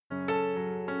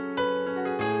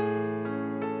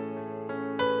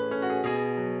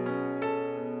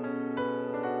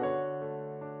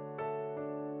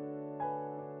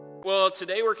Well,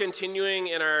 today we're continuing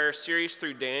in our series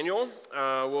through Daniel.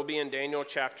 We'll be in Daniel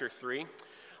chapter 3.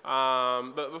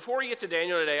 But before we get to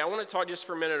Daniel today, I want to talk just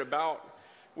for a minute about,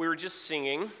 we were just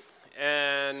singing,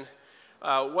 and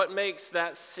what makes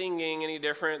that singing any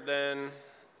different than,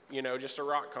 just a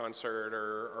rock concert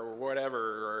or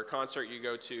whatever, or a concert you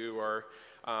go to, or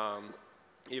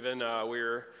even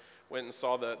went and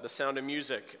saw the Sound of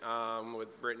Music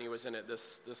with Brittany was in it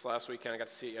this last weekend. I got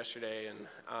to see it yesterday, and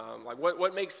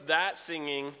what makes that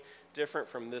singing different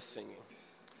from this singing?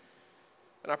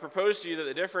 And I propose to you that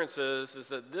the difference is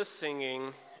that this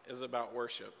singing is about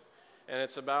worship, and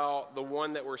it's about the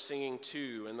one that we're singing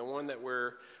to, and the one that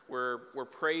we're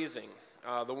praising,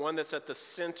 the one that's at the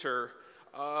center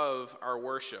of our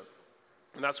worship.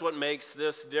 And that's what makes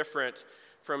this different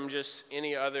from just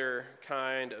any other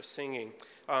kind of singing.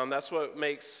 That's what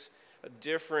makes a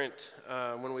different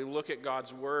when we look at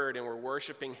God's Word and we're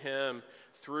worshiping Him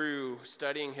through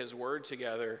studying His Word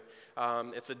together.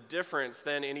 It's a difference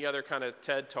than any other kind of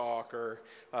TED Talk or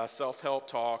self-help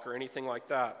talk or anything like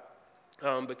that,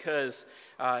 because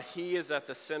He is at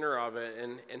the center of it,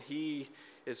 and He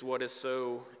is what is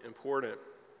so important.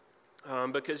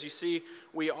 Because you see,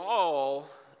 we all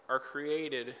are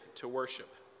created to worship.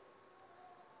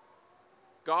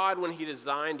 God, when He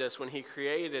designed us, when He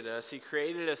created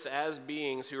us as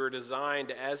beings who are designed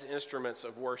as instruments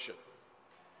of worship.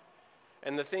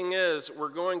 And the thing is, we're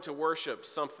going to worship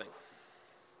something.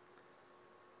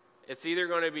 It's either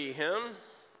going to be Him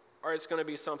or it's going to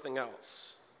be something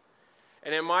else.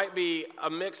 And it might be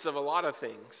a mix of a lot of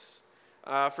things.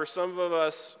 For some of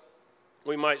us,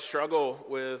 we might struggle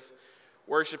with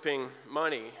worshiping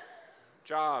money,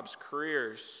 jobs,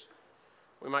 careers.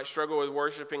 We might struggle with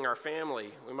worshiping our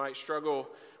family. We might struggle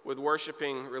with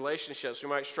worshiping relationships. We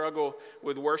might struggle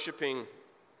with worshiping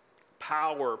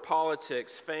power,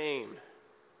 politics, fame,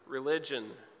 religion.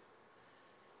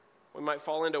 We might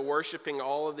fall into worshiping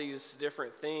all of these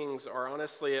different things, or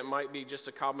honestly, it might be just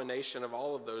a combination of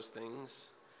all of those things,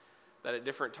 that at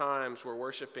different times we're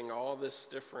worshiping all this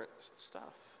different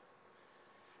stuff.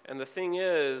 And the thing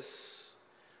is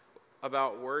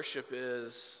about worship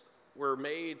is, we're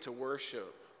made to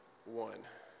worship one,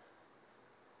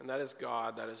 and that is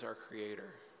God, that is our Creator.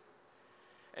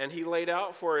 And He laid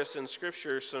out for us in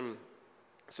Scripture some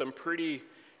pretty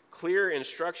clear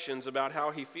instructions about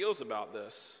how He feels about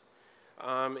this.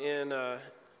 In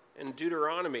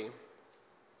Deuteronomy,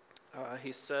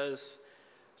 He says,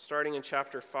 starting in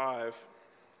chapter 5,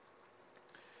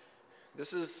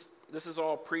 this is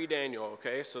all pre-Daniel,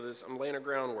 okay? So I'm laying a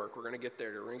groundwork. We're going to get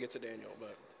there. We're going to get to Daniel,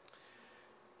 but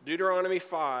Deuteronomy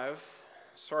 5,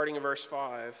 starting in verse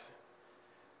 5,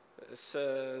 it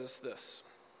says this.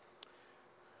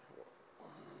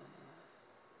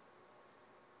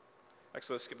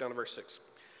 Actually, let's skip down to verse 6.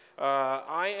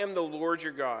 I am the Lord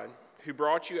your God, who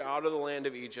brought you out of the land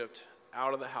of Egypt,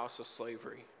 out of the house of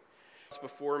slavery. It's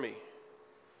before me.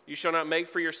 You shall not make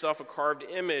for yourself a carved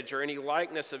image or any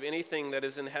likeness of anything that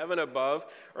is in heaven above,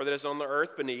 or that is on the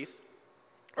earth beneath,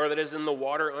 or that is in the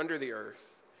water under the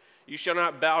earth. You shall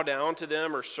not bow down to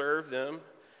them or serve them,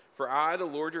 for I, the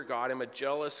Lord your God, am a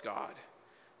jealous God,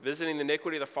 visiting the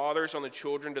iniquity of the fathers on the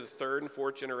children to the third and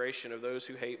fourth generation of those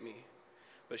who hate me,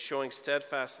 but showing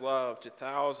steadfast love to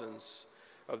thousands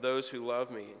of those who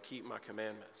love me and keep my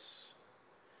commandments.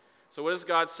 So what does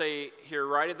God say here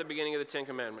right at the beginning of the Ten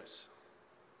Commandments?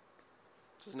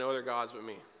 It says, no other gods but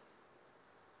me.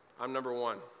 I'm number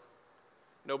one.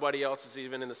 Nobody else is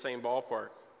even in the same ballpark.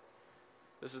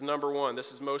 This is number one.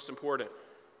 This is most important.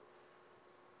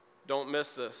 Don't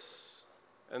miss this.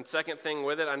 And second thing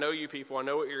with it, I know you people. I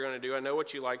know what you're going to do. I know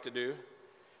what you like to do.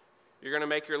 You're going to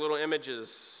make your little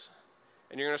images,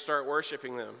 and you're going to start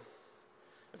worshiping them.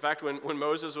 In fact, when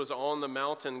Moses was on the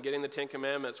mountain getting the Ten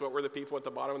Commandments, what were the people at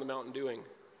the bottom of the mountain doing?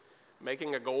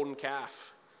 Making a golden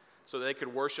calf so they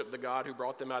could worship the God who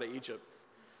brought them out of Egypt,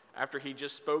 after He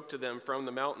just spoke to them from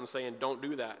the mountain saying, don't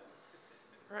do that,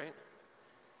 right?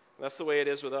 That's the way it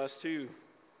is with us too.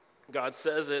 God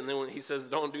says it, and then when He says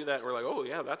don't do that, we're like, oh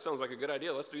yeah, that sounds like a good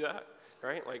idea, let's do that,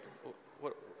 right? Like,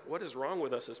 what is wrong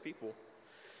with us as people?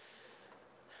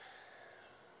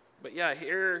 But yeah,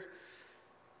 here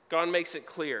God makes it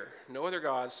clear, no other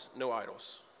gods, no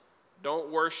idols.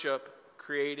 Don't worship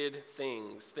created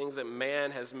things that man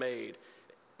has made.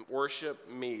 Worship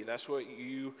me. That's what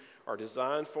you are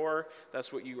designed for.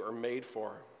 That's what you are made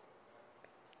for.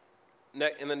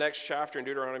 In the next chapter, in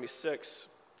Deuteronomy 6,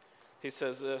 He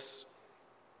says this.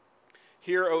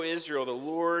 Hear, O Israel, the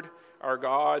Lord our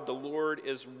God, the Lord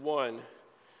is one.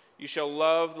 You shall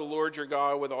love the Lord your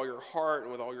God with all your heart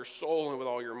and with all your soul and with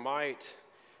all your might.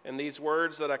 And these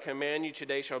words that I command you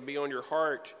today shall be on your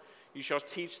heart. You shall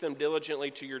teach them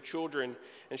diligently to your children,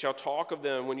 and shall talk of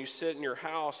them when you sit in your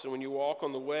house, and when you walk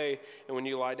on the way, and when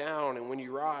you lie down, and when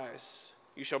you rise.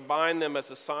 You shall bind them as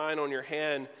a sign on your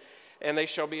hand, and they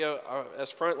shall be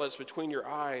as frontlets between your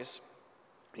eyes.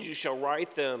 You shall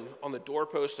write them on the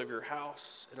doorposts of your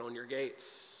house and on your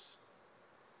gates.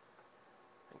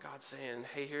 And God's saying,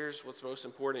 hey, here's what's most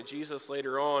important. Jesus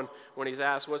later on, when he's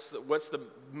asked, what's the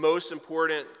most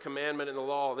important commandment in the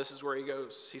law? This is where he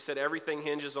goes. He said, everything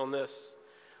hinges on this.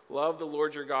 Love the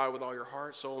Lord your God with all your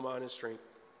heart, soul, mind, and strength.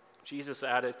 Jesus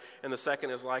added, and the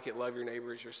second is like it, love your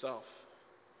neighbor as yourself.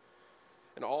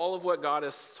 And all of what God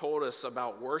has told us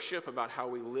about worship, about how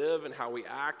we live and how we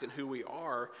act and who we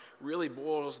are, really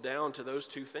boils down to those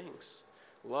two things.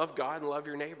 Love God and love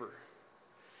your neighbor.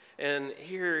 And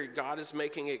here God is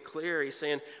making it clear. He's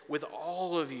saying, with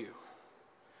all of you.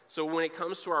 So when it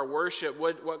comes to our worship,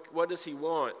 what does he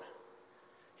want?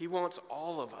 He wants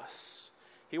all of us.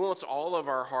 He wants all of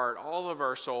our heart, all of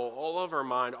our soul, all of our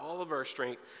mind, all of our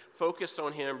strength, focused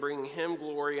on him, bringing him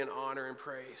glory and honor and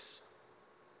praise.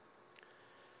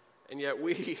 And yet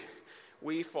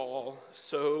we fall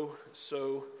so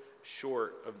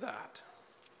short of that.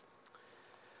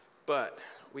 But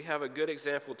we have a good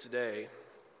example today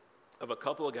of a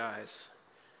couple of guys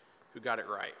who got it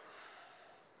right.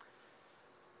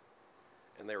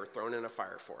 And they were thrown in a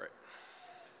fire for it.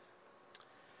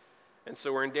 And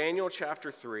so we're in Daniel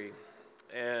chapter 3,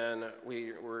 and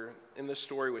we're in this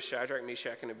story with Shadrach,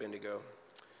 Meshach, and Abednego.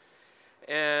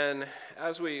 And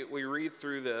as we read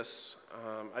through this,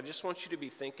 I just want you to be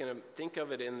think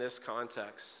of it in this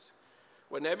context.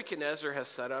 What Nebuchadnezzar has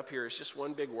set up here is just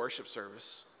one big worship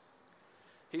service.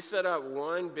 He set up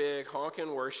one big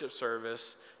honking worship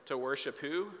service to worship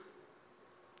who?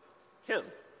 Him.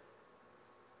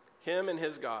 Him and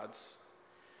his gods.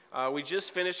 We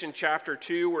just finished in chapter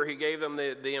 2 where he gave them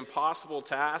the impossible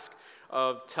task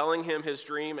of telling him his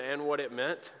dream and what it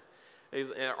meant.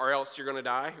 Or else you're going to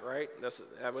die, right?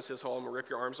 That was his whole "I'm going to rip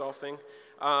your arms off" thing.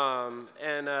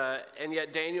 And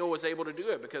yet Daniel was able to do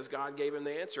it because God gave him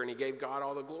the answer, and he gave God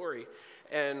all the glory.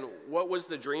 And what was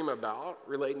the dream about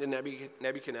relating to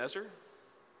Nebuchadnezzar?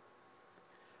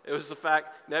 It was the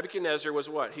fact Nebuchadnezzar was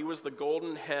what? He was the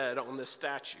golden head on this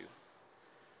statue.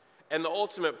 And the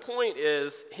ultimate point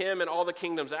is him and all the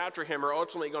kingdoms after him are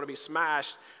ultimately going to be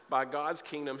smashed by God's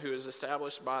kingdom, who is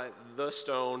established by the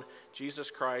stone,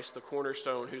 Jesus Christ, the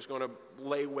cornerstone, who's going to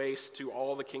lay waste to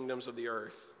all the kingdoms of the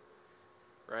earth.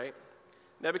 Right?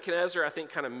 Nebuchadnezzar, I think,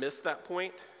 kind of missed that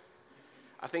point.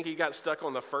 I think he got stuck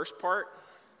on the first part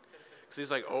because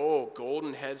he's like, oh,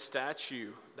 golden head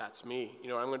statue, that's me. You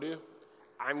know what I'm going to do?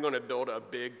 I'm going to build a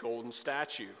big golden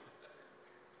statue.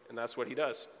 And that's what he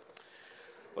does.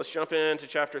 Let's jump into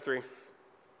chapter 3.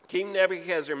 King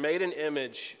Nebuchadnezzar made an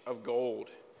image of gold,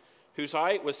 whose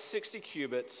height was 60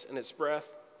 cubits and its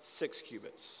breadth 6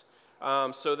 cubits.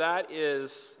 So that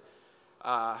is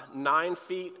 9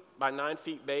 feet by 9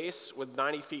 feet base with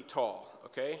 90 feet tall,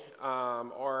 okay?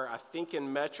 Or I think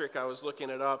in metric, I was looking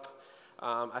it up,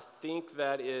 I think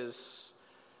that is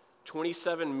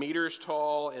 27 meters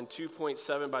tall and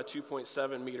 2.7 by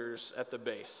 2.7 meters at the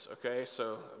base, okay?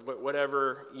 So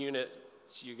whatever unit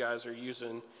you guys are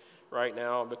using right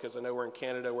now, because I know we're in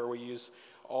Canada where we use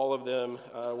all of them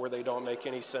where they don't make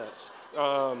any sense.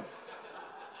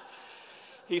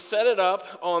 He set it up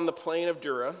on the plain of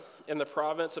Dura in the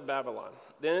province of Babylon.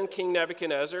 Then King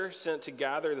Nebuchadnezzar sent to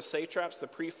gather the satraps, the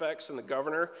prefects, and the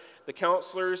governor, the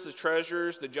counselors, the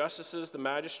treasurers, the justices, the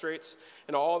magistrates,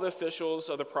 and all the officials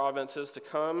of the provinces to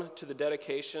come to the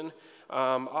dedication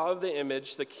of the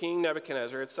image the king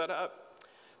Nebuchadnezzar had set up.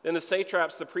 Then the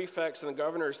satraps, the prefects, and the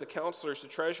governors, the counselors, the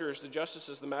treasurers, the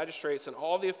justices, the magistrates, and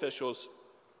all the officials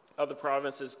of the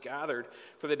provinces gathered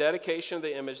for the dedication of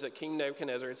the image that King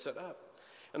Nebuchadnezzar had set up.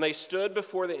 And they stood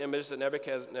before the image that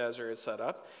Nebuchadnezzar had set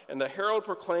up, and the herald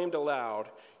proclaimed aloud,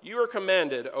 "You are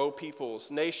commanded, O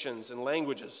peoples, nations, and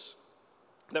languages,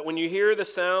 that when you hear the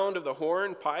sound of the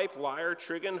horn, pipe, lyre,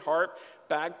 trigon, harp,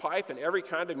 bagpipe, and every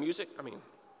kind of music," I mean,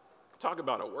 talk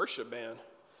about a worship band.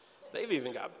 They've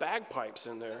even got bagpipes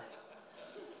in there.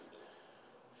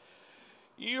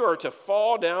 "You are to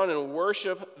fall down and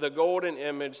worship the golden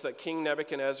image that King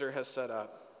Nebuchadnezzar has set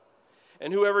up.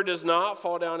 And whoever does not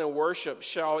fall down and worship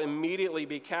shall immediately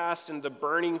be cast into the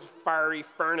burning fiery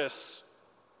furnace.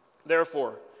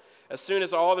 Therefore, as soon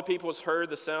as all the peoples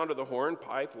heard the sound of the horn,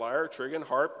 pipe, lyre, trigon,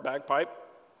 harp, bagpipe,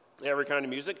 every kind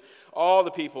of music, all the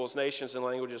peoples, nations, and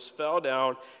languages fell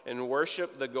down and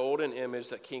worshiped the golden image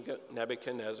that King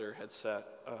Nebuchadnezzar had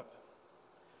set up.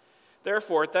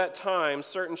 Therefore, at that time,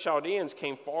 certain Chaldeans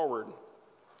came forward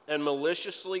and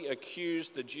maliciously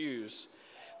accused the Jews.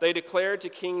 They declared to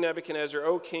King Nebuchadnezzar,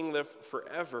 O king, live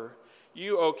forever.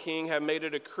 You, O king, have made a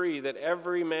decree that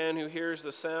every man who hears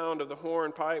the sound of the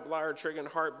horn, pipe, lyre, trigon,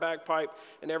 harp, bagpipe,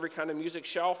 and every kind of music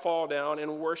shall fall down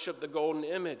and worship the golden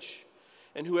image.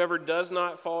 And whoever does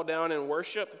not fall down and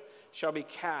worship shall be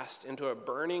cast into a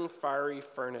burning fiery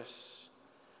furnace.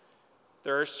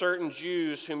 There are certain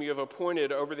Jews whom you have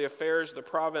appointed over the affairs of the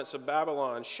province of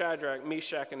Babylon, Shadrach,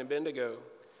 Meshach, and Abednego.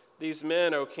 These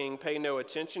men, O king, pay no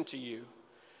attention to you.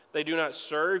 They do not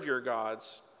serve your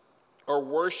gods or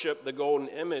worship the golden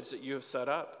image that you have set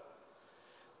up.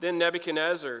 Then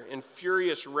Nebuchadnezzar, in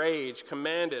furious rage,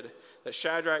 commanded that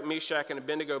Shadrach, Meshach, and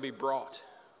Abednego be brought.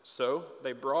 So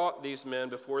they brought these men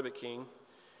before the king.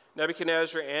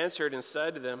 Nebuchadnezzar answered and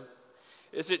said to them,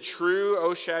 Is it true,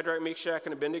 O Shadrach, Meshach,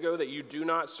 and Abednego, that you do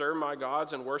not serve my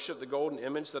gods and worship the golden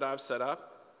image that I have set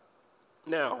up?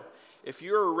 Now, if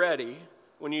you are ready,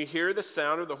 when you hear the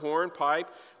sound of the horn, pipe,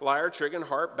 lyre, trigon,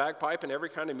 harp, bagpipe, and every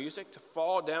kind of music, to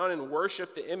fall down and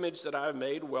worship the image that I have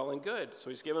made, well and good. So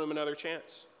he's giving them another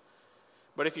chance.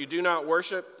 But if you do not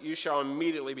worship, you shall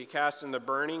immediately be cast in the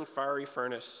burning fiery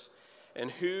furnace.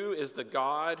 And who is the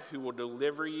God who will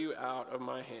deliver you out of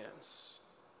my hands?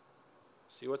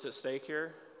 See what's at stake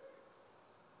here?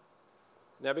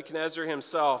 Nebuchadnezzar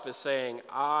himself is saying,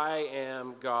 I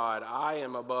am God. I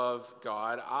am above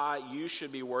God. You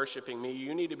should be worshiping me.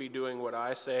 You need to be doing what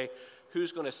I say.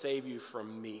 Who's going to save you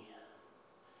from me?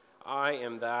 I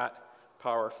am that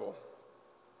powerful.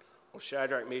 Well,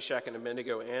 Shadrach, Meshach, and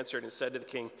Abednego answered and said to the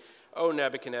king, O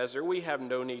Nebuchadnezzar, we have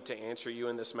no need to answer you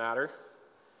in this matter.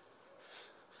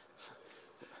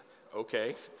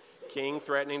 Okay, king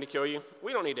threatening to kill you.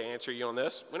 We don't need to answer you on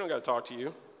this. We don't got to talk to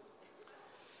you.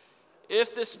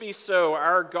 If this be so,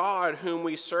 our God whom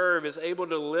we serve is able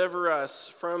to deliver us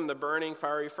from the burning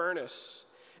fiery furnace,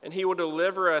 and he will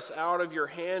deliver us out of your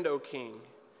hand, O king.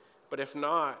 But if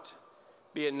not,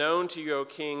 be it known to you, O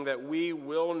king, that we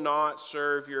will not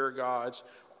serve your gods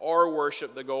or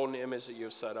worship the golden image that you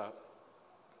have set up.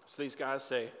 So these guys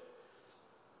say,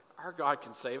 our God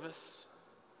can save us,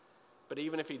 but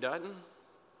even if he doesn't,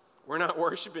 we're not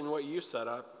worshiping what you set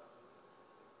up.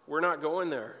 We're not going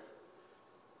there.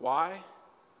 Why?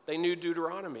 They knew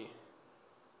Deuteronomy.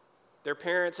 Their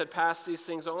parents had passed these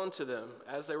things on to them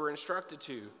as they were instructed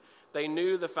to. They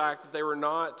knew the fact that they were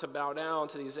not to bow down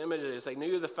to these images. They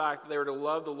knew the fact that they were to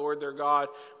love the Lord their God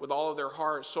with all of their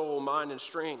heart, soul, mind, and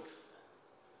strength.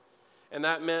 And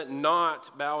that meant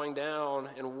not bowing down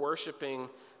and worshiping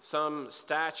some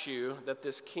statue that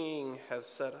this king has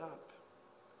set up.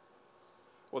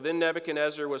 Well, then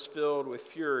Nebuchadnezzar was filled with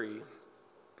fury,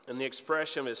 and the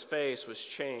expression of his face was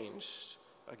changed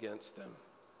against them.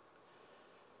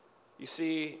 You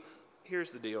see,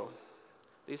 here's the deal.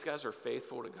 These guys are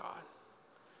faithful to God.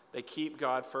 They keep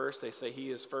God first. They say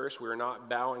he is first. We're not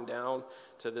bowing down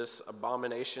to this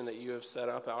abomination that you have set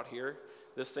up out here.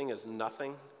 This thing is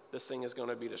nothing. This thing is going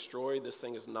to be destroyed. This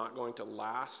thing is not going to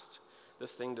last.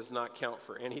 This thing does not count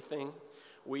for anything.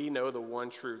 We know the one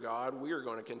true God. We are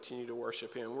going to continue to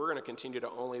worship him. We're going to continue to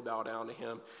only bow down to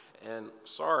him. And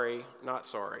sorry, not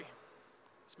sorry.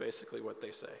 It's basically what they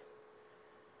say.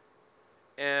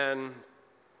 And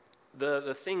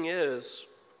the thing is,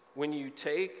 when you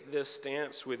take this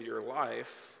stance with your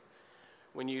life,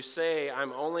 when you say,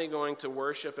 I'm only going to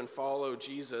worship and follow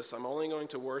Jesus, I'm only going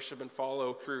to worship and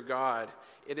follow true God,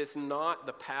 it is not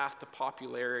the path to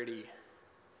popularity.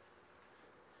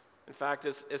 In fact,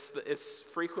 it's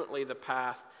frequently the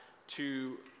path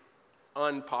to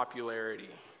unpopularity,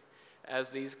 as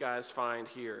these guys find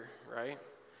here, right?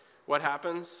 What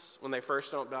happens when they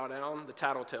first don't bow down? The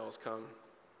tattletales come.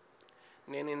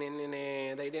 Nah, nah, nah, nah,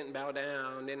 nah. They didn't bow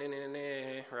down. Nah, nah, nah,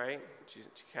 nah, right? Did you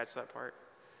catch that part?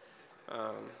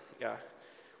 Yeah.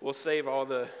 We'll save all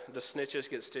the snitches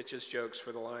get stitches jokes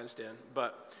for the Lion's Den.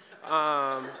 But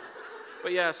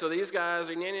yeah, so these guys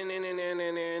are nah, nah, nah, nah,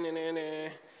 nah, nah, nah, nah.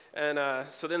 And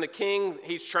so then the king,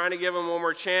 he's trying to give them one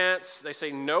more chance. They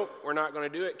say, nope, we're not going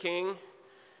to do it, king.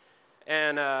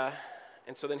 And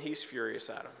so then he's furious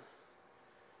at him.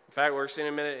 In fact, we're seeing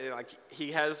in a minute, like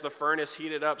he has the furnace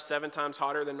heated up 7 times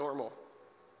hotter than normal.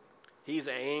 He's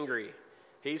angry.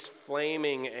 He's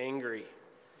flaming angry.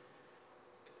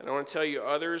 And I want to tell you,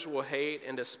 others will hate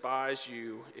and despise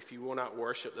you if you will not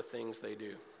worship the things they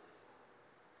do.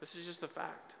 This is just a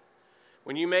fact.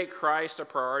 When you make Christ a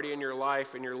priority in your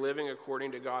life and you're living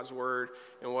according to God's word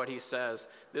and what he says,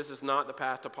 this is not the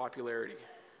path to popularity.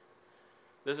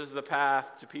 This is the path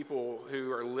to people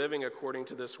who are living according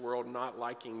to this world, not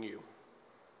liking you.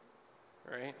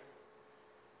 Right?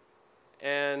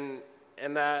 And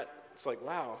that, it's like,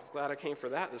 wow, glad I came for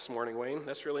that this morning, Wayne.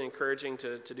 That's really encouraging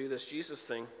to do this Jesus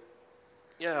thing.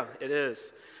 Yeah, it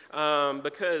is.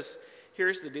 Because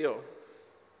here's the deal.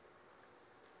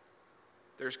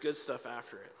 There's good stuff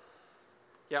after it.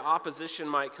 Yeah, opposition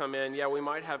might come in. Yeah, we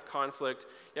might have conflict.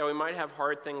 Yeah, we might have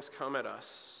hard things come at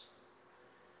us.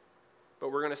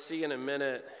 But we're going to see in a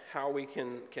minute how we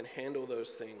can handle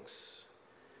those things.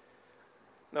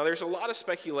 Now, there's a lot of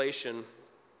speculation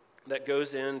that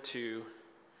goes into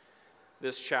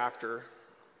this chapter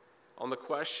on the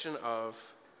question of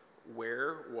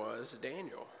where was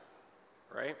Daniel,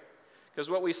 right? Because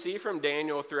what we see from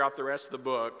Daniel throughout the rest of the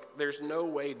book, there's no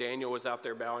way Daniel was out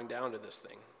there bowing down to this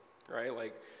thing, right?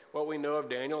 Like, what we know of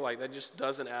Daniel, like, that just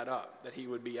doesn't add up, that he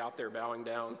would be out there bowing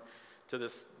down to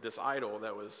this idol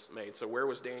that was made. So where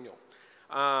was Daniel?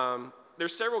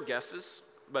 There's several guesses,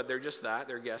 but they're just that.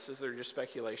 They're guesses. They're just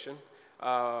speculation.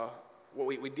 What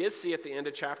we did see at the end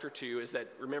of chapter 2 is that,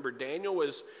 remember, Daniel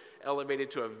was elevated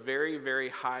to a very, very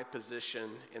high position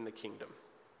in the kingdom.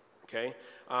 Okay?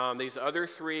 These other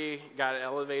three got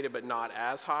elevated, but not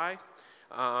as high.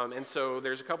 And so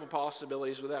there's a couple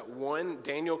possibilities with that. One,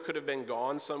 Daniel could have been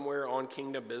gone somewhere on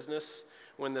kingdom business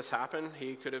when this happened.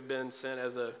 He could have been sent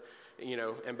as a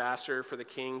ambassador for the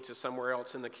king to somewhere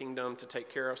else in the kingdom to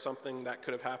take care of something. That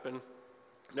could have happened.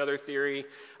 Another theory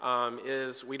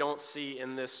is we don't see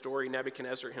in this story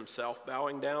Nebuchadnezzar himself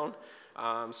bowing down.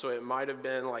 So it might have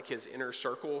been like his inner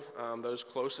circle. Those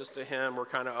closest to him were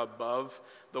kind of above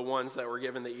the ones that were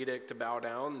given the edict to bow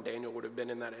down. Daniel would have been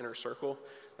in that inner circle.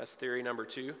 That's theory number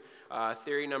 2.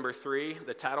 Theory number 3,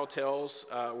 the tattletales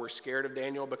were scared of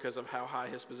Daniel because of how high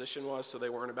his position was, so they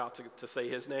weren't about to say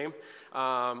his name.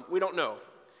 We don't know.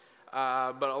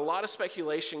 But a lot of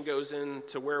speculation goes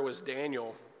into where was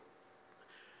Daniel.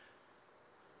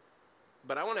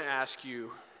 But I want to ask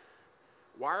you,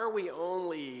 why are we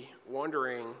only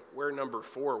wondering where number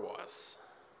 4 was?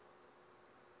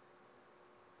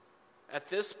 At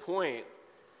this point,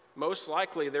 most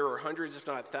likely there were hundreds, if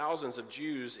not thousands, of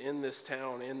Jews in this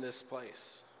town, in this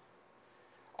place.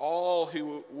 All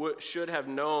who should have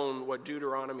known what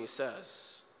Deuteronomy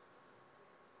says.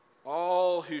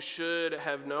 All who should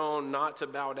have known not to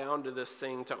bow down to this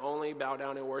thing, to only bow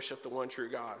down and worship the one true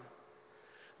God.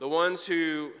 The ones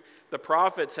who the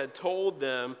prophets had told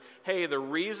them, hey, the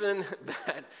reason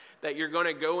that you're going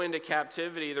to go into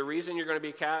captivity, the reason you're going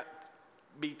to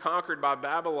be conquered by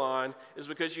Babylon is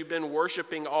because you've been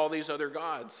worshiping all these other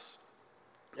gods.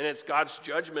 And it's God's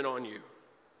judgment on you.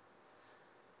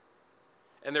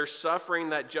 And they're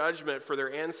suffering that judgment for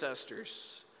their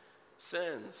ancestors'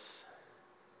 sins.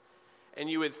 And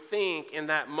you would think in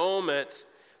that moment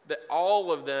that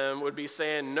all of them would be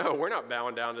saying, no, we're not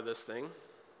bowing down to this thing.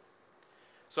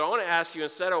 So I want to ask you,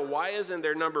 instead of why isn't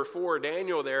there number 4,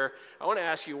 Daniel, there, I want to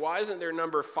ask you, why isn't there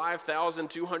number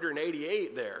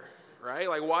 5,288 there, right?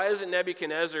 Like, why isn't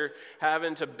Nebuchadnezzar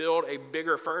having to build a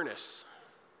bigger furnace?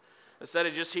 Instead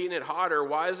of just heating it hotter,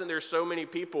 why isn't there so many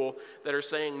people that are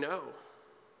saying no?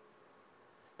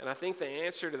 And I think the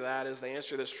answer to that is the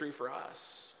answer that's true for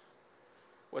us.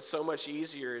 What's so much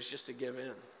easier is just to give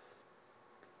in.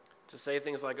 To say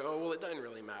things like, oh, well, it doesn't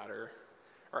really matter.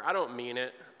 Or I don't mean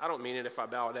it. I don't mean it if I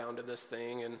bow down to this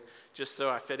thing and just so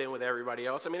I fit in with everybody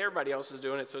else. I mean, everybody else is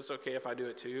doing it, so it's okay if I do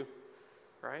it too,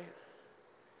 right?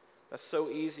 That's so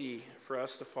easy for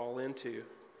us to fall into.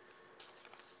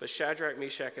 But Shadrach,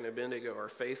 Meshach, and Abednego are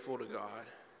faithful to God,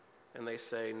 and they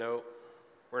say, no,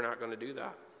 we're not going to do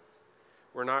that.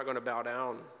 We're not going to bow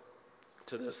down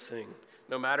to this thing.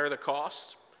 No matter the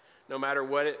cost, no matter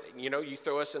what you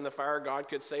throw us in the fire, God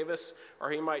could save us,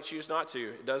 or he might choose not to.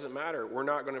 It doesn't matter. We're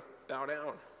not going to bow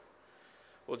down.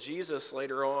 Well, Jesus,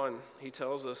 later on, he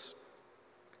tells us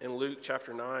in Luke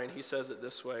chapter 9, he says it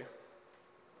this way.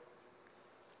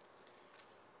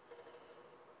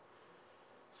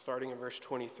 Starting in verse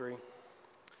 23.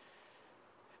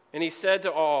 And he said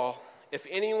to all, if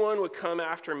anyone would come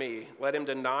after me, let him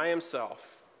deny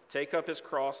himself, take up his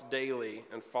cross daily,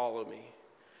 and follow me.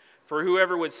 For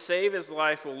whoever would save his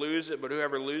life will lose it, but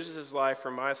whoever loses his life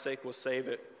for my sake will save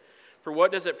it. For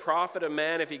what does it profit a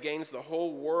man if he gains the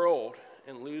whole world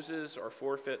and loses or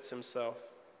forfeits himself?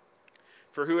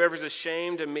 For whoever is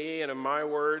ashamed of me and of my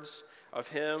words, of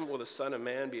him will the Son of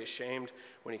Man be ashamed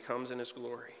when he comes in his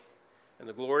glory, and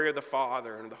the glory of the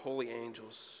Father and of the holy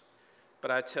angels.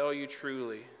 But I tell you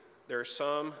truly, there are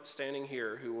some standing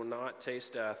here who will not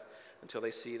taste death until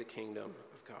they see the kingdom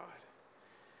of God.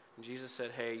 And Jesus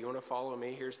said, hey, you want to follow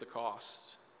me? Here's the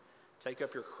cost. Take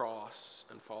up your cross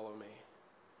and follow me.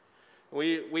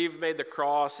 We've made the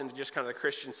cross into just kind of the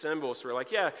Christian symbol. So we're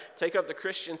like, yeah, take up the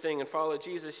Christian thing and follow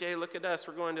Jesus. Yay, look at us.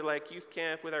 We're going to like youth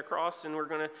camp with our cross, and we're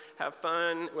going to have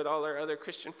fun with all our other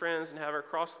Christian friends and have our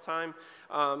cross time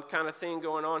kind of thing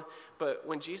going on. But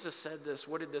when Jesus said this,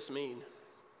 what did this mean?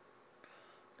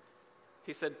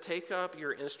 He said, take up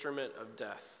your instrument of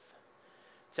death.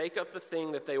 Take up the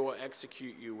thing that they will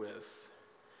execute you with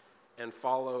and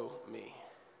follow me.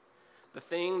 The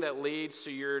thing that leads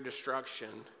to your destruction,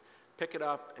 pick it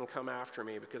up and come after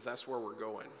me, because that's where we're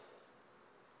going.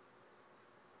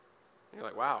 And you're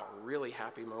like, wow, really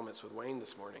happy moments with Wayne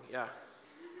this morning. Yeah.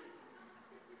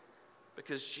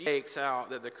 Because Jesus makes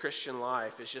out that the Christian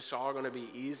life is just all going to be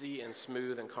easy and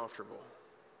smooth and comfortable.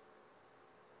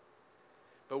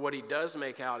 But what he does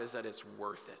make out is that it's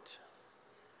worth it.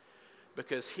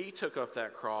 Because he took up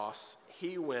that cross,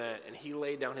 he went and he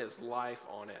laid down his life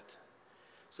on it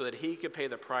so that he could pay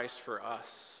the price for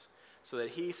us, so that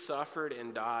he suffered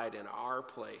and died in our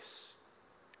place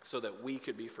so that we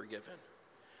could be forgiven,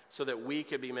 so that we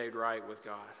could be made right with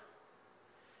God.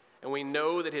 And we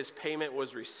know that his payment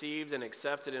was received and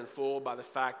accepted in full by the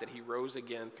fact that he rose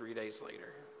again 3 days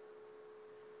later.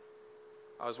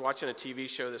 I was watching a TV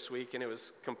show this week, and it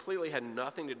was completely had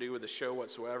nothing to do with the show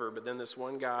whatsoever, but then this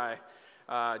one guy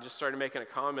just started making a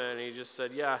comment, and he just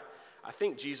said, yeah, I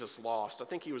think Jesus lost. I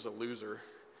think he was a loser.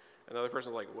 And the other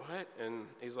person was like, what? And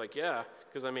he's like, yeah,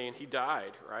 because, I mean, he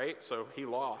died, right? So he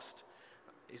lost.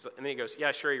 And then he goes,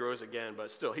 yeah, sure, he rose again, but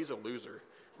still, he's a loser.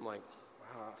 I'm like,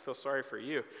 wow, I feel sorry for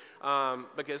you.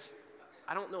 Because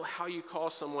I don't know how you call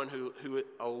someone who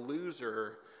a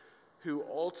loser who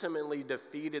ultimately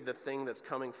defeated the thing that's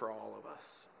coming for all of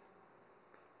us.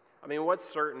 I mean, what's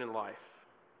certain in life?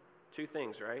 2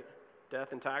 things, right?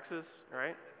 Death and taxes,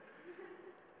 right?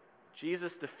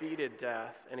 Jesus defeated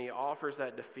death, and he offers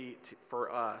that defeat for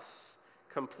us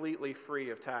completely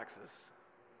free of taxes.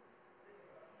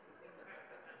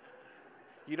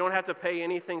 You don't have to pay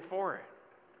anything for it.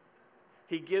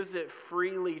 He gives it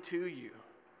freely to you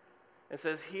and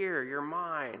says, here, you're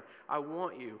mine. I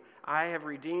want you. I have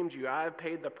redeemed you. I have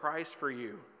paid the price for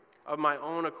you of my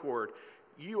own accord.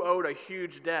 You owed a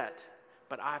huge debt,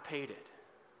 but I paid it.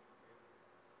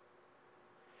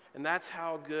 And that's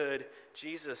how good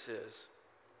Jesus is.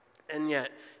 And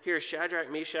yet, here, Shadrach,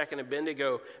 Meshach, and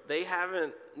Abednego, they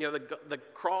haven't, the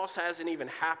cross hasn't even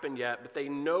happened yet, but they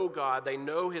know God, they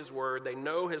know his word, they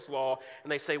know his law,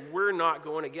 and they say, we're not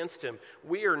going against him.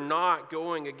 We are not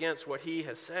going against what he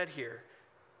has said here.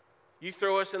 You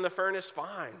throw us in the furnace,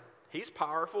 fine. He's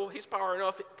powerful. He's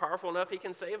powerful enough he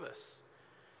can save us.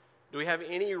 Do we have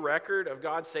any record of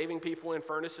God saving people in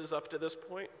furnaces up to this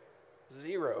point?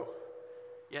 0.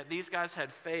 Yet these guys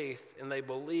had faith, and they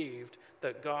believed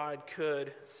that God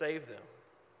could save them.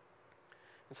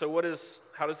 And so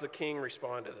how does the king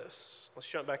respond to this? Let's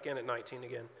jump back in at 19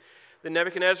 again. Then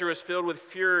Nebuchadnezzar was filled with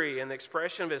fury, and the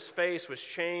expression of his face was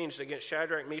changed against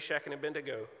Shadrach, Meshach, and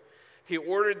Abednego. He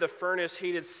ordered the furnace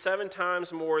heated 7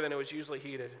 times more than it was usually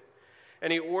heated.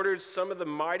 And he ordered some of the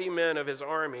mighty men of his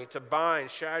army to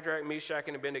bind Shadrach, Meshach,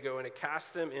 and Abednego and to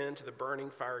cast them into the burning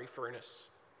fiery furnace.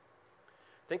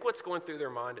 Think what's going through their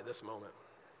mind at this moment.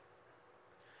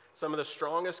 Some of the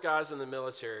strongest guys in the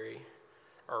military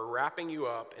are wrapping you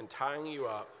up and tying you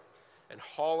up and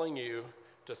hauling you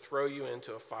to throw you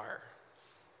into a fire.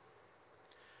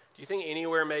 Do you think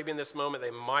anywhere maybe in this moment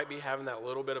they might be having that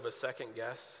little bit of a second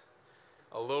guess?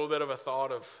 A little bit of a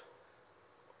thought of,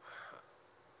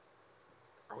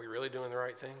 are we really doing the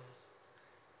right thing?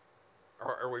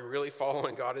 Are we really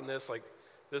following God in this? Like,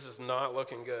 this is not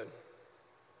looking good.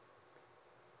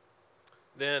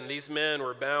 Then these men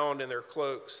were bound in their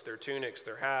cloaks, their tunics,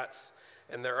 their hats,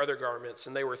 and their other garments,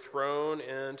 and they were thrown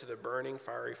into the burning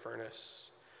fiery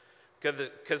furnace.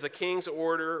 Because the king's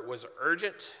order was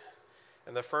urgent,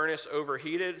 and the furnace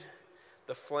overheated,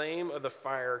 the flame of the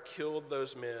fire killed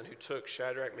those men who took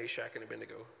Shadrach, Meshach, and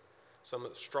Abednego. Some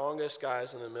of the strongest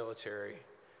guys in the military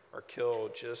are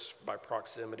killed just by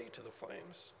proximity to the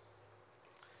flames.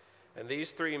 And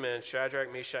these 3 men,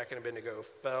 Shadrach, Meshach, and Abednego,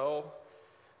 fell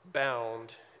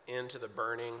bound into the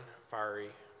burning fiery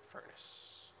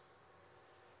furnace.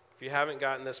 If you haven't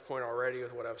gotten this point already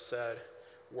with what I've said,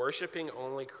 worshiping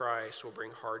only Christ will bring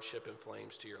hardship and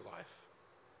flames to your life.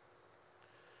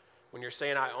 When you're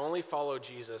saying, I only follow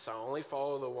Jesus, I only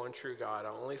follow the one true God, I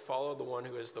only follow the one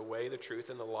who is the way, the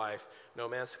truth, and the life, no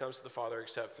man comes to the Father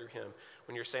except through him.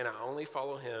 When you're saying, I only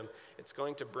follow him, it's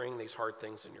going to bring these hard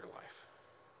things in your life.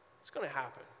 It's going to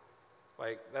happen.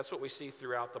 Like, that's what we see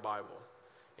throughout the Bible.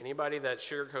 Anybody that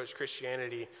sugarcoats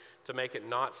Christianity to make it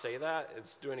not say that,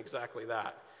 it's doing exactly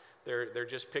that. They're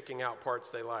just picking out parts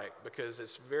they like, because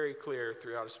it's very clear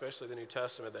throughout, especially the New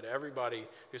Testament, that everybody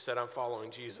who said, I'm following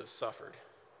Jesus, suffered.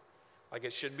 Like,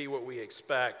 it should be what we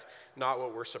expect, not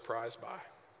what we're surprised by.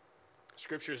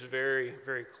 Scripture is very,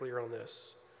 very clear on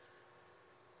this.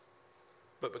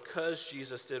 But because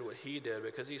Jesus did what he did,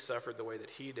 because he suffered the way that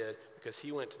he did, because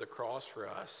he went to the cross for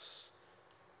us,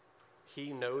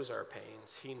 he knows our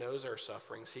pains. He knows our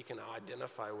sufferings. He can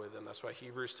identify with them. That's why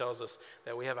Hebrews tells us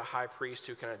that we have a high priest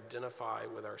who can identify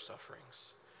with our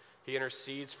sufferings. He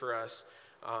intercedes for us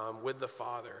with the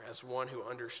Father as one who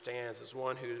understands, as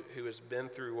one who has been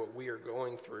through what we are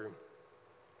going through.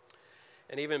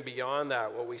 And even beyond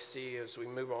that, what we see as we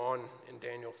move on in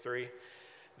Daniel 3,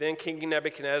 then King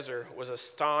Nebuchadnezzar was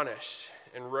astonished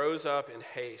and rose up in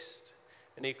haste.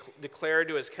 And he declared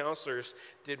to his counselors,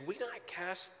 did we not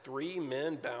cast 3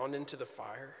 men bound into the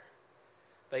fire?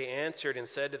 They answered and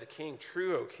said to the king,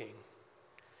 true, O king.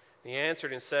 And he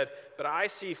answered and said, but I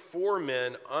see 4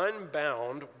 men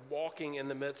unbound walking in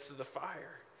the midst of the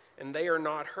fire, and they are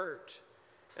not hurt.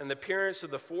 And the appearance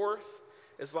of the 4th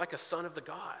is like a son of the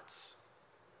gods.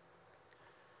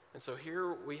 And so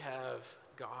here we have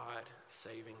God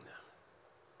saving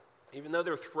them. Even though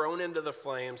they're thrown into the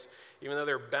flames, even though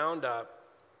they're bound up,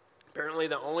 apparently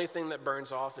the only thing that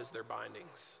burns off is their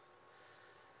bindings.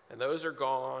 And those are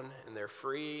gone, and they're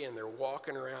free, and they're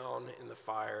walking around in the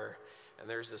fire, and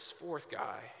there's this 4th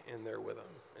guy in there with them.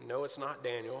 And no, it's not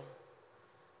Daniel,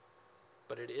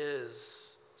 but it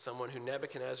is someone who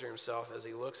Nebuchadnezzar himself, as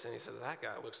he looks and he says, that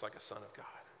guy looks like a son of God.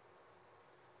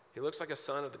 He looks like a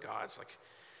son of the gods.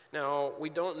 Now, we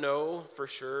don't know for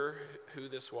sure who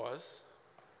this was.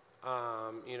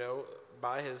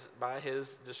 By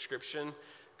his description,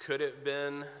 could it have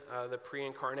been the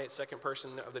pre-incarnate second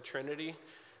person of the Trinity?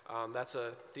 That's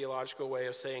a theological way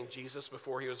of saying Jesus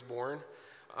before he was born.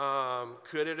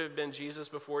 Could it have been Jesus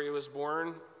before he was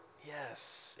born?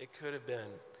 Yes, it could have been.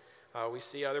 We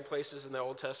see other places in the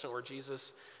Old Testament where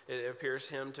Jesus, it appears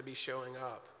him to be showing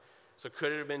up. So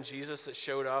could it have been Jesus that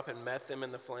showed up and met them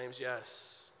in the flames?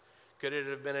 Yes. Could it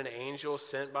have been an angel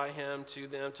sent by him to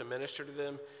them to minister to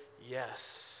them?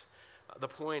 Yes. The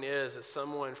point is that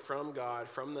someone from God,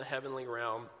 from the heavenly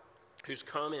realm, who's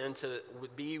come in to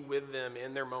be with them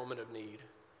in their moment of need.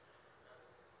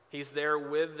 He's there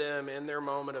with them in their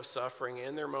moment of suffering,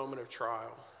 in their moment of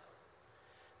trial.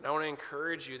 And I want to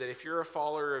encourage you that if you're a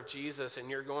follower of Jesus and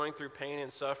you're going through pain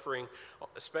and suffering,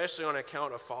 especially on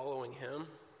account of following him,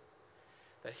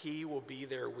 that he will be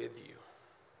there with you.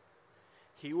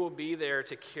 He will be there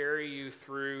to carry you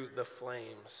through the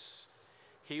flames.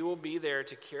 He will be there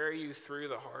to carry you through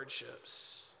the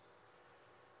hardships.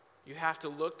 You have to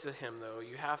look to him, though.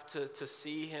 You have to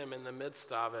see him in the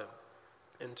midst of it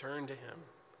and turn to him.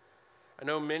 I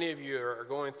know many of you are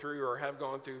going through or have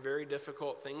gone through very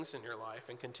difficult things in your life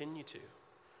and continue to.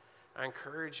 I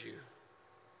encourage you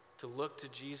to look to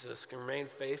Jesus and remain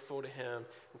faithful to him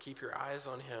and keep your eyes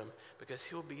on him, because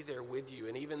he'll be there with you.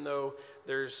 And even though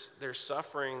there's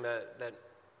suffering that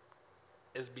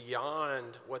is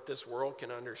beyond what this world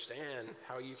can understand,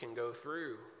 how you can go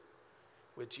through,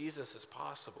 with Jesus is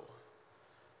possible.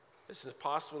 It's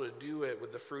possible to do it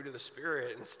with the fruit of the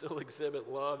Spirit and still exhibit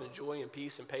love and joy and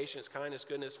peace and patience, kindness,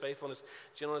 goodness, faithfulness,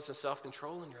 gentleness, and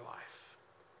self-control in your life,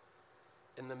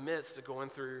 in the midst of going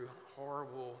through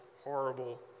horrible,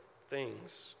 horrible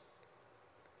things.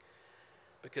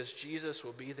 Because Jesus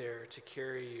will be there to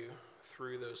carry you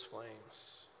through those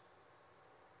flames.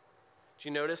 Do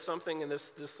you notice something in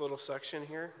this little section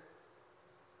here?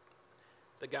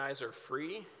 The guys are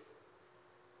free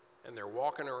and they're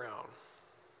walking around.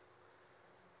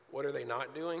 What are they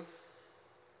not doing?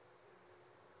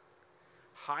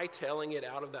 Hightailing it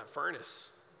out of that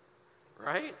furnace,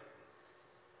 right?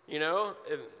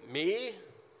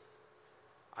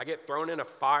 I get thrown in a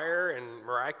fire and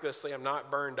miraculously I'm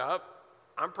not burned up.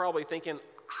 I'm probably thinking,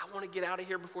 I want to get out of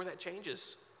here before that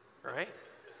changes, right?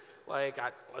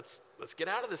 Let's get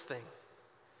out of this thing.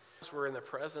 We're in the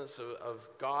presence of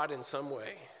God in some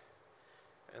way.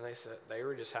 And they said they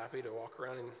were just happy to walk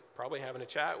around and probably having a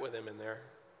chat with him in there.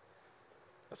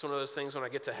 That's one of those things when I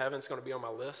get to heaven, it's going to be on my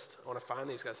list. I want to find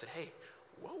these guys and say, hey,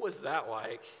 what was that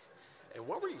like? And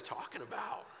what were you talking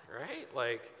about,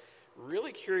 right?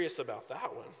 Really curious about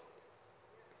that one.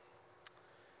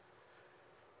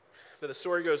 But the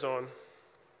story goes on.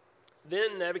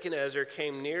 Then Nebuchadnezzar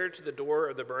came near to the door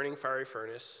of the burning fiery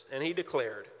furnace, and he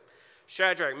declared,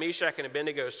 Shadrach, Meshach, and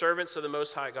Abednego, servants of the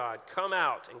Most High God, come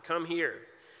out and come here.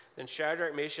 Then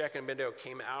Shadrach, Meshach, and Abednego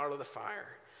came out of the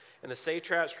fire. And the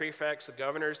satraps, prefects, the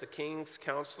governors, the king's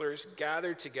counselors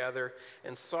gathered together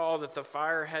and saw that the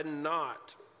fire had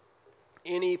not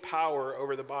any power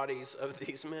over the bodies of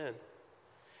these men.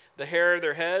 The hair of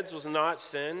their heads was not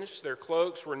singed, their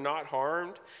cloaks were not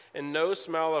harmed, and no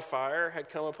smell of fire had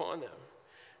come upon them.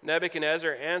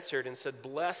 Nebuchadnezzar answered and said,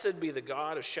 "Blessed be the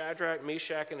God of Shadrach,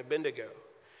 Meshach, and Abednego,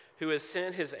 who has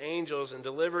sent his angels and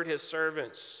delivered his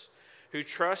servants, who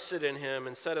trusted in him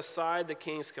and set aside the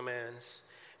king's commands,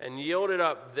 and yielded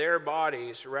up their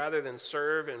bodies rather than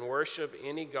serve and worship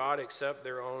any god except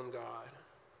their own God."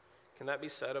 Can that be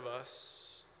said of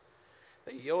us?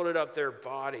 They yielded up their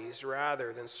bodies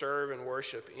rather than serve and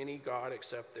worship any god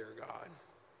except their God.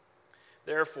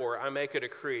 Therefore, I make a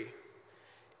decree.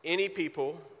 Any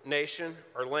people, nation,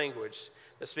 or language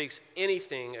that speaks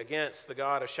anything against the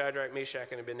God of Shadrach,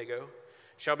 Meshach, and Abednego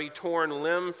shall be torn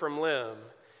limb from limb,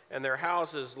 and their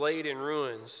houses laid in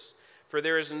ruins. For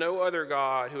there is no other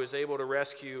God who is able to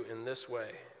rescue in this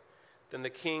way. Then the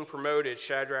king promoted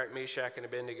Shadrach, Meshach, and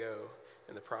Abednego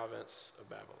in the province of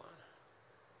Babylon.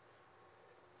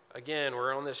 Again,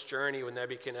 we're on this journey with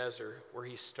Nebuchadnezzar where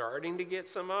he's starting to get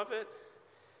some of it,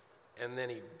 and then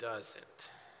he doesn't,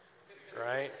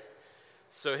 right?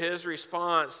 So his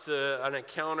response to an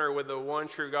encounter with the one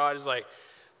true God is like,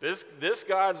 this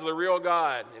God's the real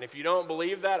God, and if you don't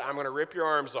believe that, I'm going to rip your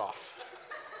arms off.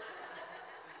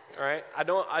 All right? I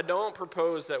don't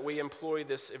propose that we employ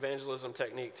this evangelism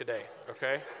technique today,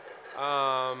 okay?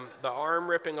 The arm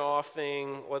ripping off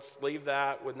thing, let's leave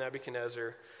that with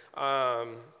Nebuchadnezzar.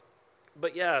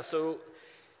 But yeah, so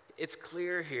it's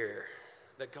clear here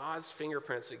that God's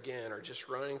fingerprints, again, are just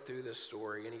running through this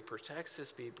story, and he protects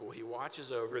his people, he watches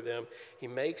over them, he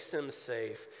makes them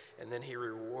safe, and then he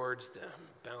rewards them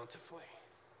bountifully.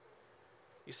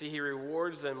 You see, he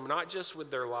rewards them not just with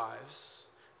their lives,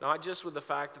 not just with the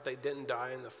fact that they didn't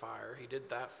die in the fire, he did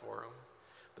that for them,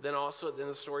 but then also at the end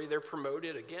of the story, they're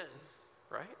promoted again,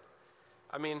 right?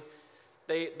 I mean,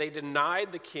 They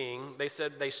denied the king. They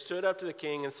stood up to the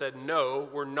king and said, "No,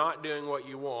 we're not doing what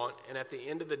you want." And at the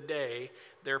end of the day,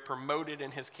 they're promoted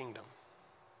in his kingdom.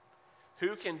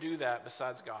 Who can do that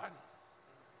besides God?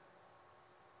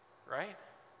 Right?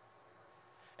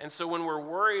 And so when we're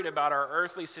worried about our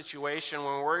earthly situation,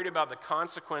 when we're worried about the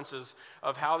consequences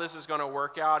of how this is going to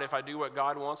work out, if I do what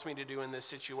God wants me to do in this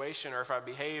situation, or if I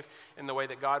behave in the way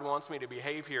that God wants me to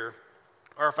behave here,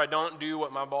 or if I don't do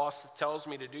what my boss tells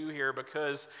me to do here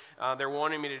because they're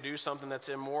wanting me to do something that's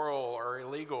immoral or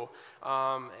illegal,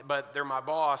 but they're my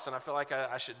boss and I feel like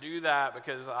I should do that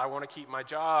because I want to keep my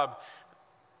job.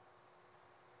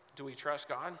 Do we trust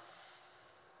God?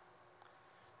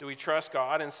 Do we trust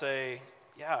God and say,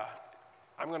 yeah,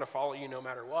 I'm going to follow you no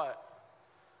matter what?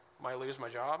 Might lose my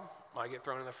job, might get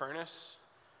thrown in the furnace,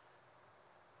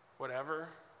 whatever,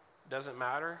 doesn't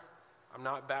matter. I'm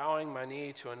not bowing my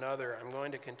knee to another. I'm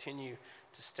going to continue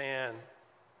to stand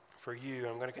for you.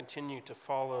 I'm going to continue to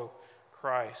follow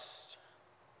Christ.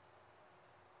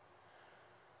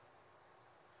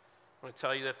 I want to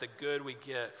tell you that the good we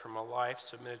get from a life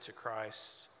submitted to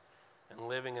Christ and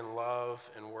living in love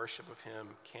and worship of him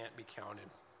can't be counted.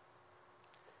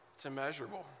 It's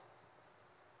immeasurable.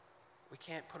 We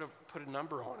can't put a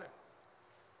number on it.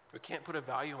 We can't put a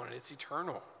value on it. It's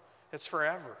eternal. It's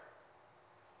forever.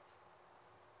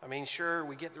 I mean, sure,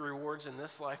 we get the rewards in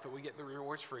this life, but we get the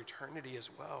rewards for eternity as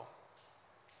well.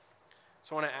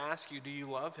 So I want to ask you, do you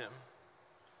love him?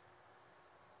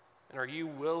 And are you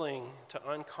willing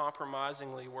to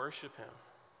uncompromisingly worship him?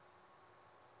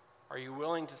 Are you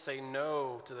willing to say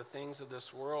no to the things of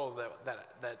this world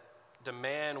that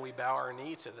demand we bow our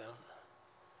knee to them?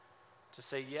 To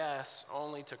say yes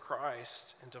only to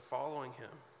Christ and to following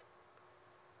him?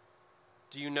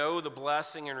 Do you know the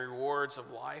blessing and rewards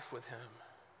of life with him?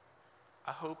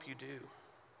 I hope you do.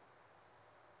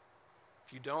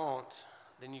 If you don't,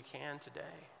 then you can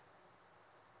today.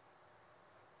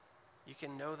 You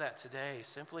can know that today.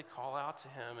 Simply call out to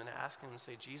him and ask him and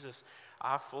say, Jesus,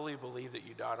 I fully believe that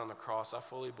you died on the cross. I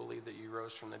fully believe that you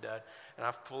rose from the dead. And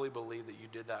I fully believe that you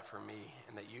did that for me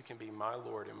and that you can be my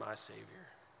Lord and my Savior.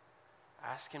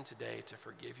 Ask him today to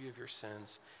forgive you of your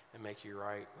sins and make you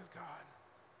right with God.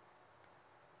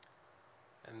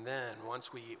 And then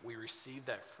once we receive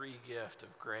that free gift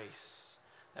of grace,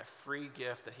 that free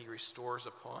gift that he restores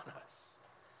upon us,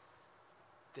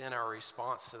 then our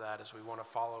response to that is we want to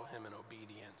follow him in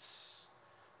obedience,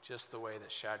 just the way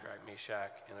that Shadrach,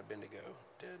 Meshach, and Abednego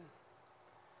did.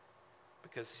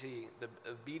 Because see, the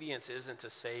obedience isn't to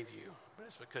save you, but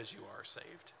it's because you are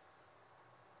saved.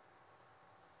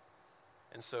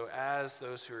 And so as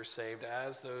those who are saved,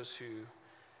 as those who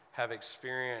have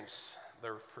experienced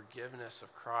the forgiveness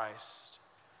of Christ,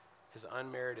 his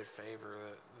unmerited favor,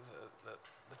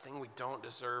 the thing we don't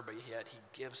deserve, but yet he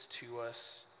gives to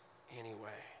us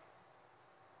anyway.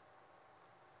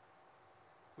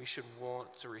 we should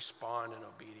want to respond in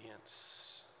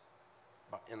obedience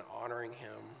in honoring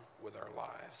him with our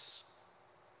lives.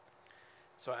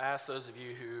 So I ask those of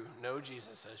you who know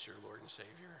Jesus as your Lord and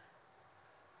Savior,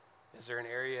 is there an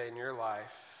area in your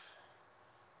life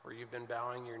where you've been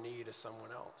bowing your knee to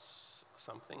someone else,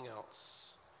 something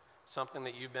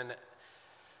that you've been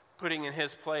putting in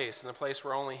his place, in the place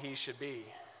where only he should be?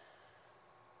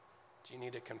 Do you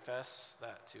need to confess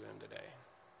that to him today?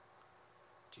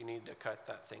 Do you need to cut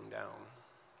that thing down?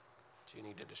 Do you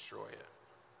need to destroy it?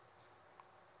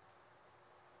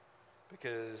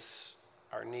 Because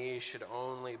our knees should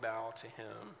only bow to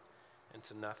him and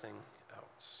to nothing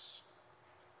else.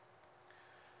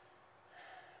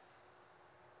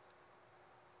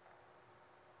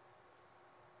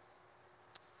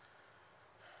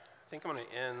 I think I'm going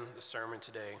to end the sermon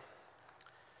today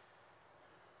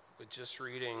with just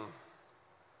reading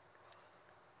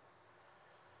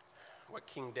what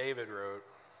King David wrote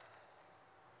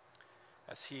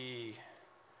as he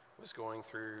was going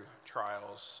through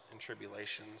trials and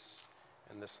tribulations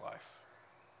in this life.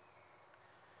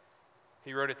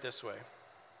 He wrote it this way: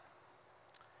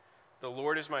 "The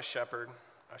Lord is my shepherd,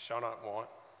 I shall not want.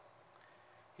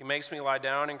 He makes me lie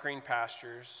down in green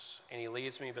pastures, and he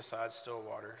leads me beside still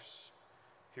waters.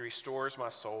 He restores my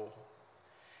soul.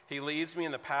 He leads me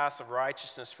in the paths of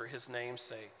righteousness for his name's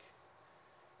sake.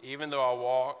 Even though I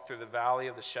walk through the valley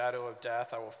of the shadow of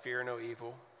death, I will fear no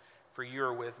evil, for you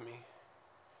are with me.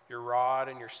 Your rod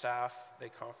and your staff, they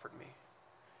comfort me.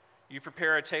 You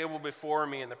prepare a table before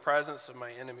me in the presence of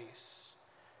my enemies.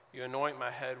 You anoint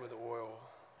my head with oil,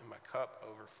 and my cup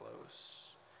overflows.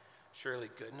 Surely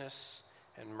goodness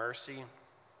and mercy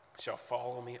shall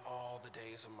follow me all the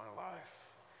days of my life,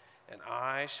 and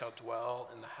I shall dwell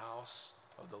in the house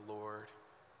of the Lord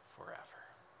forever."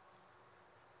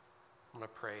 I'm going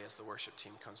to pray as the worship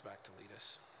team comes back to lead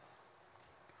us.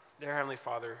 Dear Heavenly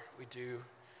Father, we do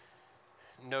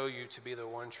know you to be the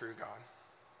one true God.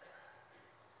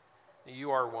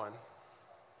 You are one.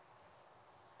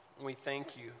 And we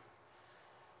thank you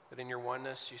that in your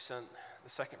oneness you sent the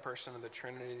second person of the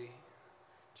Trinity,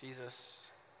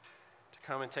 Jesus, to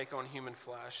come and take on human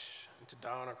flesh and to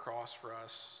die on a cross for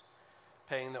us,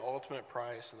 paying the ultimate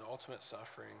price and the ultimate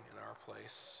suffering in our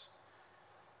place.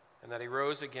 And that he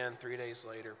rose again 3 days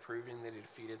later, proving that he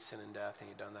defeated sin and death, and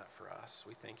he'd done that for us.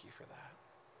 We thank you for that.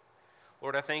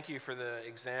 Lord, I thank you for the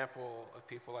example of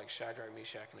people like Shadrach,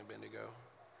 Meshach, and Abednego,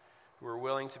 who are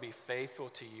willing to be faithful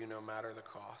to you no matter the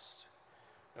cost.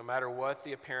 No matter what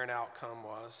the apparent outcome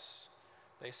was,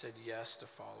 they said yes to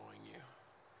following you.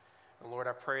 And Lord,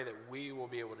 I pray that we will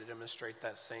be able to demonstrate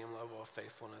that same level of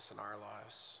faithfulness in our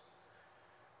lives,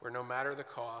 where no matter the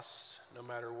cost, no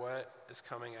matter what is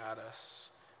coming at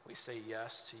us, we say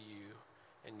yes to you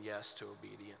and yes to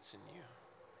obedience in you.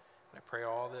 And I pray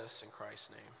all this in Christ's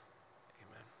name.